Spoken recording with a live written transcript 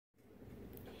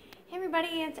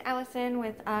everybody, it's Allison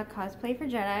with Cosplay for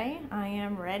Jedi. I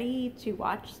am ready to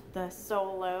watch the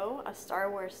Solo, a Star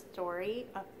Wars Story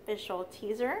official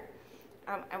teaser.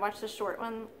 I watched the short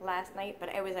one last night,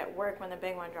 but I was at work when the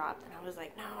big one dropped, and I was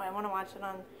like, no, I want to watch it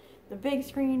on the big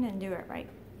screen and do it right.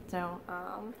 So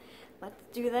let's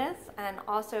do this. And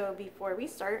also, before we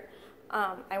start,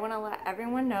 I want to let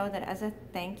everyone know that as a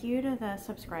thank you to the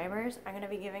subscribers, I'm going to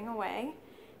be giving away,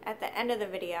 at the end of the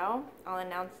video, I'll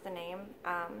announce the name,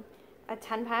 a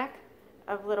 10-pack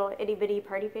of little itty-bitty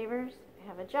party favors. I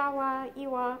have a Jawa,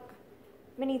 Ewok,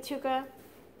 Mini Tuka,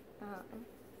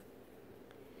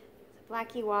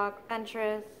 Black Ewok,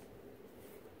 Ventress,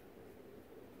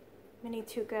 Mini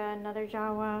Tuka, another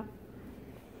Jawa,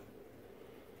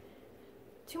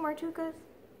 2 more Tukas,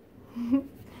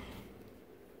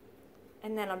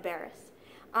 and then a Barris.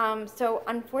 So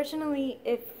unfortunately,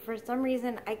 if for some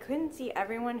reason I couldn't see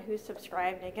everyone who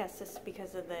subscribed, I guess just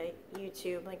because of the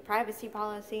YouTube privacy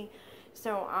policy.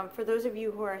 So for those of you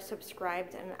who are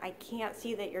subscribed and I can't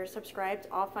see that you're subscribed,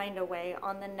 I'll find a way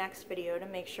on the next video to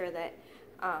make sure that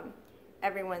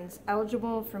everyone's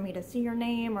eligible for me to see your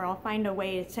name, or I'll find a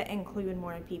way to include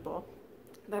more people.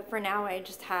 But for now, I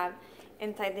just have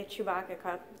inside the Chewbacca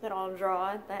cup that I'll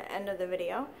draw at the end of the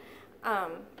video.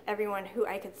 Everyone who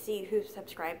I could see who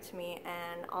subscribed to me,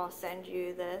 and I'll send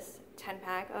you this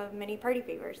 10-pack of mini party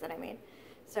favors that I made.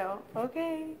 So,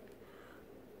 okay,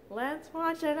 let's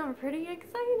watch it. I'm pretty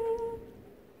excited.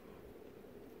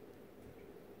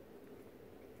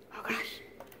 Oh gosh.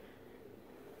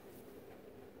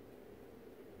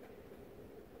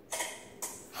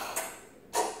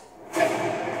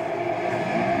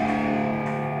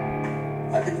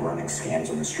 I've been running scams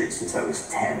on the street since I was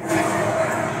 10.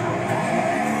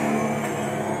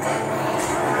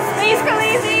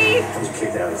 I was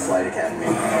kicked out of the flight academy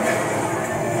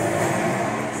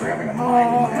for having a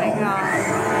mind of my own. God.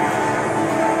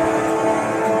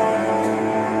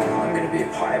 I'm gonna be a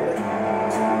pilot.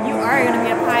 You are gonna be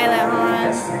a pilot, huh?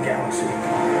 Best in the galaxy.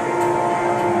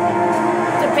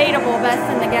 Debatable best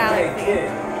in the galaxy. Hey kid,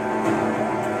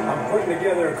 I'm putting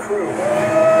together a crew.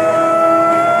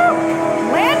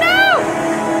 Lando!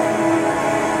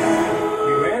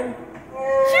 You in?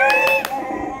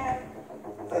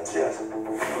 That's it.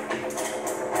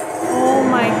 Oh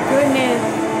my goodness.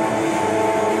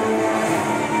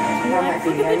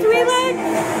 Look at the Twi'lek.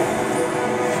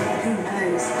 Who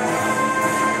knows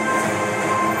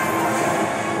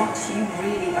what you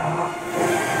really are?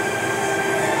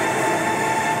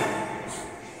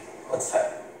 What's that?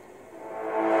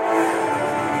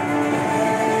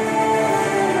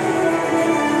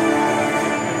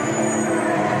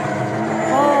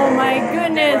 Oh my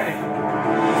goodness.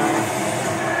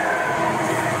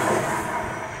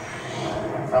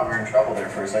 Thought we were in trouble there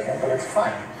for a second, but it's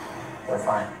fine. We're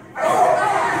fine.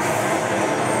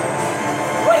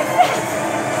 What is this?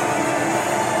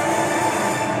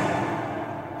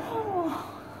 Oh.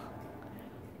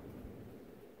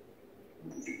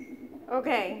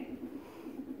 Okay.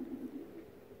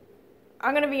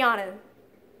 I'm gonna be honest.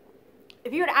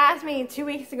 If you had asked me 2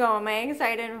 weeks ago, am I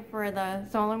excited for the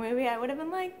Solo movie, I would have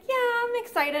been like, yeah, I'm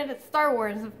excited. It's Star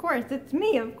Wars, of course. It's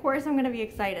me. Of course I'm gonna be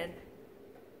excited.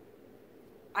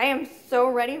 I am so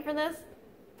ready for this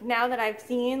now that I've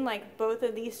seen both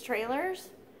of these trailers.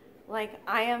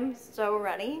 I am so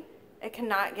ready. It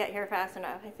cannot get here fast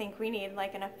enough. I think we need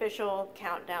an official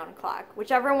countdown clock.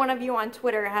 Whichever one of you on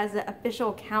Twitter has the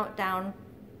official countdown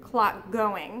clock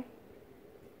going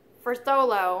for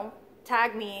Solo,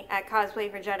 tag me at Cosplay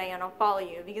for Jedi and I'll follow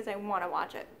you because I want to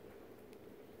watch it.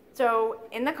 So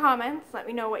in the comments, let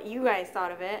me know what you guys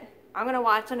thought of it. I'm going to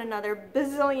watch it another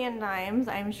bazillion times,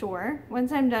 I'm sure,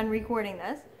 once I'm done recording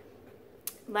this.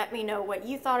 Let me know what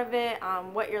you thought of it,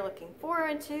 what you're looking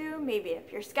forward to, maybe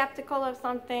if you're skeptical of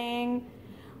something,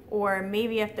 or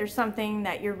maybe if there's something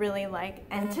that you're really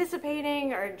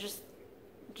anticipating, or just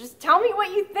tell me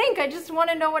what you think. I just want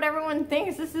to know what everyone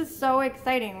thinks. This is so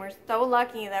exciting. We're so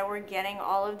lucky that we're getting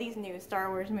all of these new Star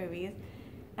Wars movies,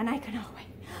 and I cannot wait.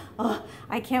 Oh,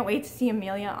 I can't wait to see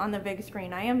Amelia on the big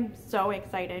screen. I am so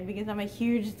excited because I'm a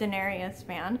huge Daenerys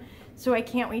fan, so I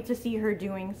can't wait to see her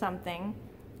doing something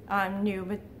new.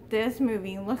 But this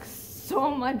movie looks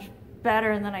so much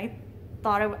better than I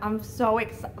thought it. I'm so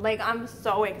excited. I'm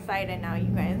so excited now, you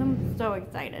guys. I'm so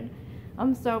excited.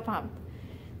 I'm so pumped.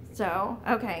 So,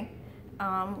 okay,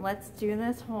 let's do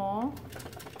this whole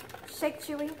shake,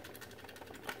 Chewie.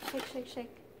 Shake, shake,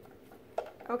 shake.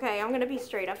 Okay, I'm going to be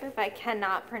straight up. If I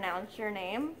cannot pronounce your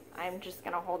name, I'm just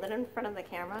going to hold it in front of the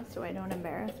camera so I don't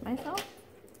embarrass myself.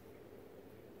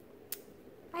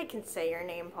 I can say your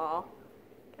name, Paul.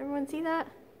 Everyone see that?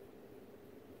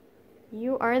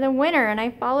 you are the winner. And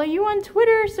I follow you on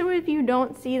Twitter, so if you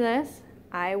don't see this,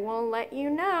 I will let you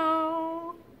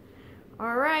know.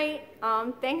 Alright,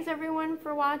 thanks everyone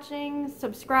for watching.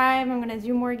 Subscribe, I'm going to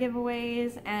do more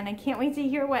giveaways, and I can't wait to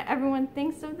hear what everyone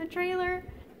thinks of the trailer.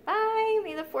 Bye,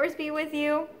 may the force be with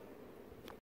you.